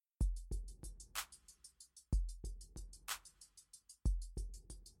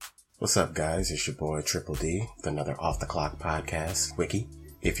What's up, guys? It's your boy Triple D with another Off the Clock podcast, Wiki.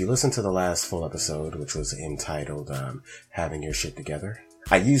 If you listened to the last full episode, which was entitled Having Your Shit Together,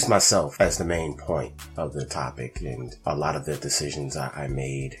 I used myself as the main point of the topic and a lot of the decisions I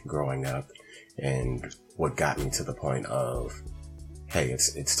made growing up and what got me to the point of, hey,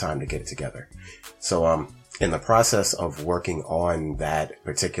 it's time to get it together. So, in the process of working on that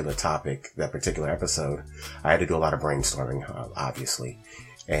particular topic, that particular episode, I had to do a lot of brainstorming, obviously,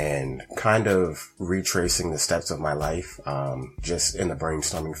 and kind of retracing the steps of my life, just in the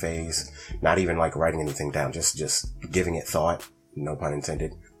brainstorming phase, not even like writing anything down, just giving it thought, no pun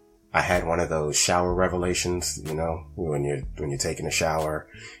intended. I had one of those shower revelations, you know, when you're taking a shower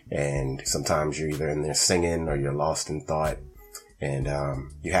and sometimes you're either in there singing or you're lost in thought. And,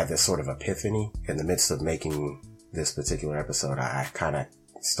 you have this sort of epiphany in the midst of making this particular episode. I kind of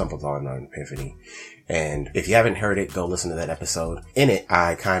stumbled on an epiphany. And if you haven't heard it, go listen to that episode. In it,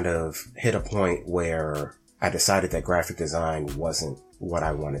 I kind of hit a point where I decided that graphic design wasn't what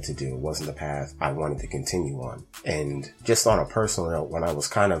I wanted to do. It wasn't the path I wanted to continue on. And just on a personal note, when I was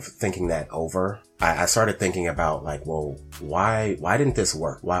kind of thinking that over, I started thinking about like, well, why didn't this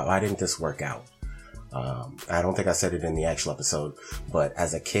work? Why didn't this work out? I don't think I said it in the actual episode, but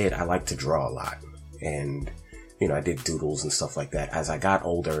as a kid, I liked to draw a lot. And, you know, I did doodles and stuff like that. As I got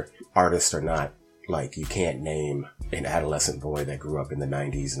older, artist or not, like you can't name an adolescent boy that grew up in the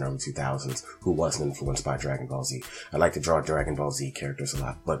 90s and early 2000s who wasn't influenced by Dragon Ball Z. I like to draw Dragon Ball Z characters a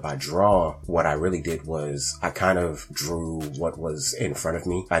lot, but by draw, what I really did was I kind of drew what was in front of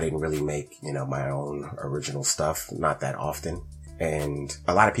me. I didn't really make, you know, my own original stuff, not that often. And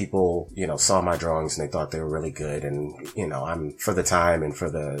a lot of people, you know, saw my drawings and they thought they were really good. And, you know, I'm for the time and for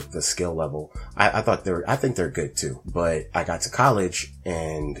the skill level, I think they're good too. But I got to college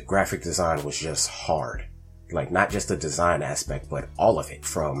and graphic design was just hard. Like not just the design aspect, but all of it,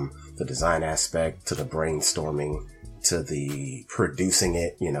 from the design aspect to the brainstorming to the producing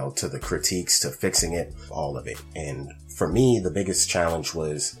it, you know, to the critiques, to fixing it, all of it. And for me, the biggest challenge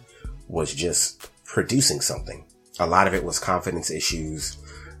was just producing something. A lot of it was confidence issues,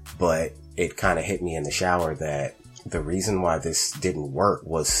 but it kind of hit me in the shower that the reason why this didn't work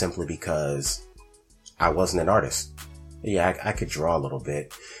was simply because I wasn't an artist. Yeah, I could draw a little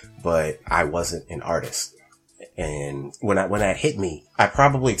bit, but I wasn't an artist. And when that hit me, I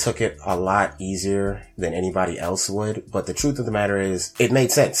probably took it a lot easier than anybody else would. But the truth of the matter is, it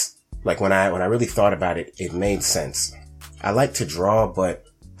made sense. Like when I really thought about it, it made sense. I like to draw, but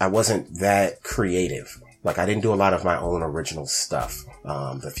I wasn't that creative. Like I didn't do a lot of my own original stuff.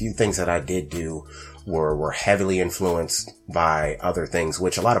 The few things that I did do were heavily influenced by other things,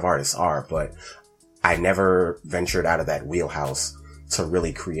 which a lot of artists are, but I never ventured out of that wheelhouse to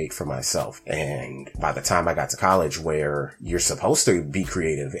really create for myself. And by the time I got to college, where you're supposed to be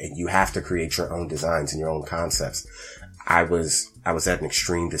creative and you have to create your own designs and your own concepts, I was at an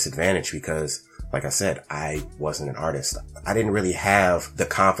extreme disadvantage because, like I said, I wasn't an artist. I didn't really have the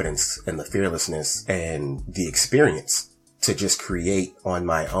confidence and the fearlessness and the experience to just create on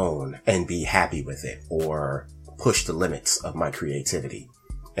my own and be happy with it or push the limits of my creativity.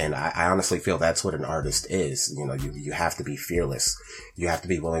 And I honestly feel that's what an artist is. You know, you have to be fearless. You have to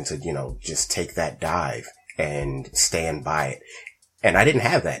be willing to, you know, just take that dive and stand by it. And I didn't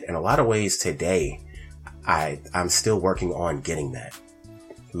have that. In a lot of ways today, I'm still working on getting that.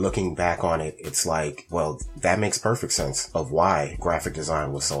 Looking back on it, it's like, well, that makes perfect sense of why graphic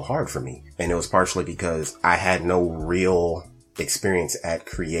design was so hard for me. And it was partially because I had no real experience at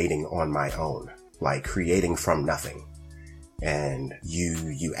creating on my own, like creating from nothing. And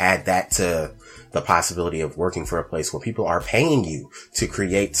you add that to the possibility of working for a place where people are paying you to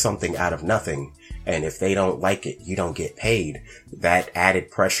create something out of nothing. And if they don't like it, you don't get paid. That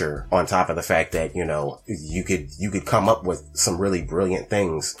added pressure on top of the fact that, you know, you could come up with some really brilliant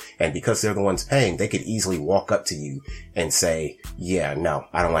things. And because they're the ones paying, they could easily walk up to you and say, yeah, no,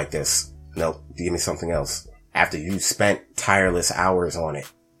 I don't like this. Nope, give me something else. After you spent tireless hours on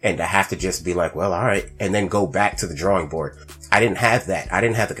it. And to have to just be like, well, all right, and then go back to the drawing board. I didn't have that. I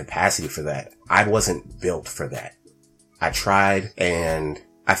didn't have the capacity for that. I wasn't built for that. I tried and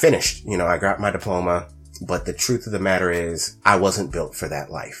I finished. You know, I got my diploma, but the truth of the matter is I wasn't built for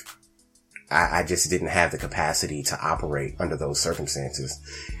that life. I just didn't have the capacity to operate under those circumstances.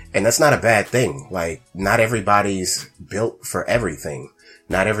 And that's not a bad thing. Like, not everybody's built for everything.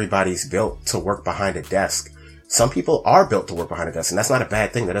 Not everybody's built to work behind a desk. Some people are built to work behind a desk, and that's not a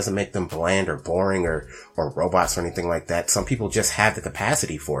bad thing. That doesn't make them bland or boring or robots or anything like that. Some people just have the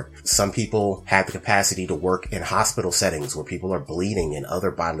capacity for it. Some people have the capacity to work in hospital settings where people are bleeding and other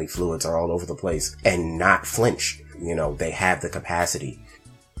bodily fluids are all over the place and not flinch. You know, they have the capacity.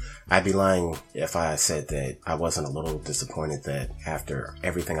 I'd be lying if I said that I wasn't a little disappointed that after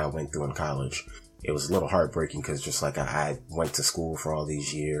everything I went through in college, it was a little heartbreaking because just like I went to school for all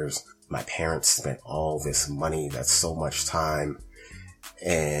these years, my parents spent all this money, that's so much time.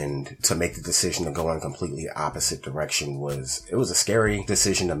 And to make the decision to go in a completely opposite direction was a scary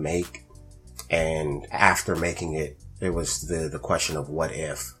decision to make. And after making it, it was the question of what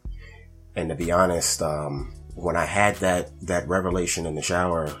if. And to be honest, when I had that revelation in the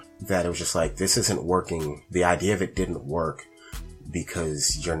shower, that it was just like, this isn't working. The idea of it didn't work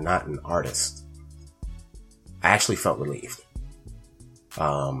because you're not an artist. I actually felt relieved.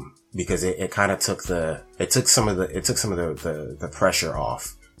 Because it kind of took some of the pressure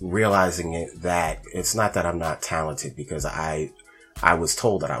off, realizing that it's not that I'm not talented, because I was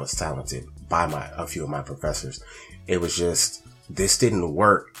told that I was talented by a few of my professors. It was just, this didn't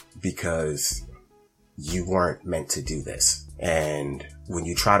work because you weren't meant to do this. And when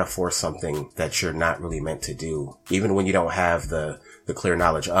you try to force something that you're not really meant to do, even when you don't have the clear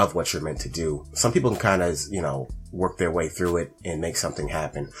knowledge of what you're meant to do, some people can kind of, work their way through it and make something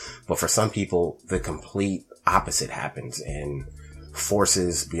happen. But for some people, the complete opposite happens, and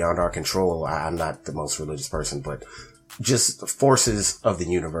forces beyond our control. I'm not the most religious person, but just forces of the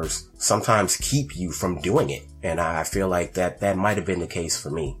universe sometimes keep you from doing it. And I feel like that might have been the case for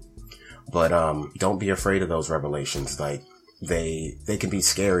me. But don't be afraid of those revelations. Like, they can be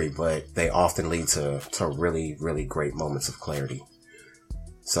scary, but they often lead to really, really great moments of clarity.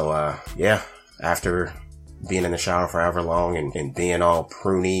 So after being in the shower for however long and being all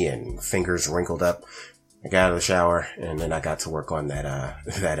pruny and fingers wrinkled up, I got out of the shower and then I got to work on that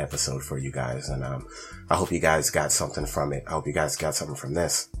episode for you guys. And I hope you guys got something from it. I hope you guys got something from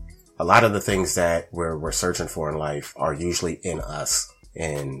this. A lot of the things that we're searching for in life are usually in us,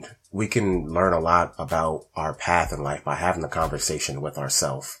 and we can learn a lot about our path in life by having a conversation with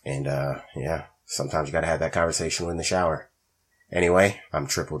ourselves. And sometimes you gotta have that conversation in the shower. Anyway, I'm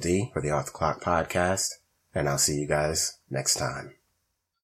Triple D for the Off the Clock podcast, and I'll see you guys next time.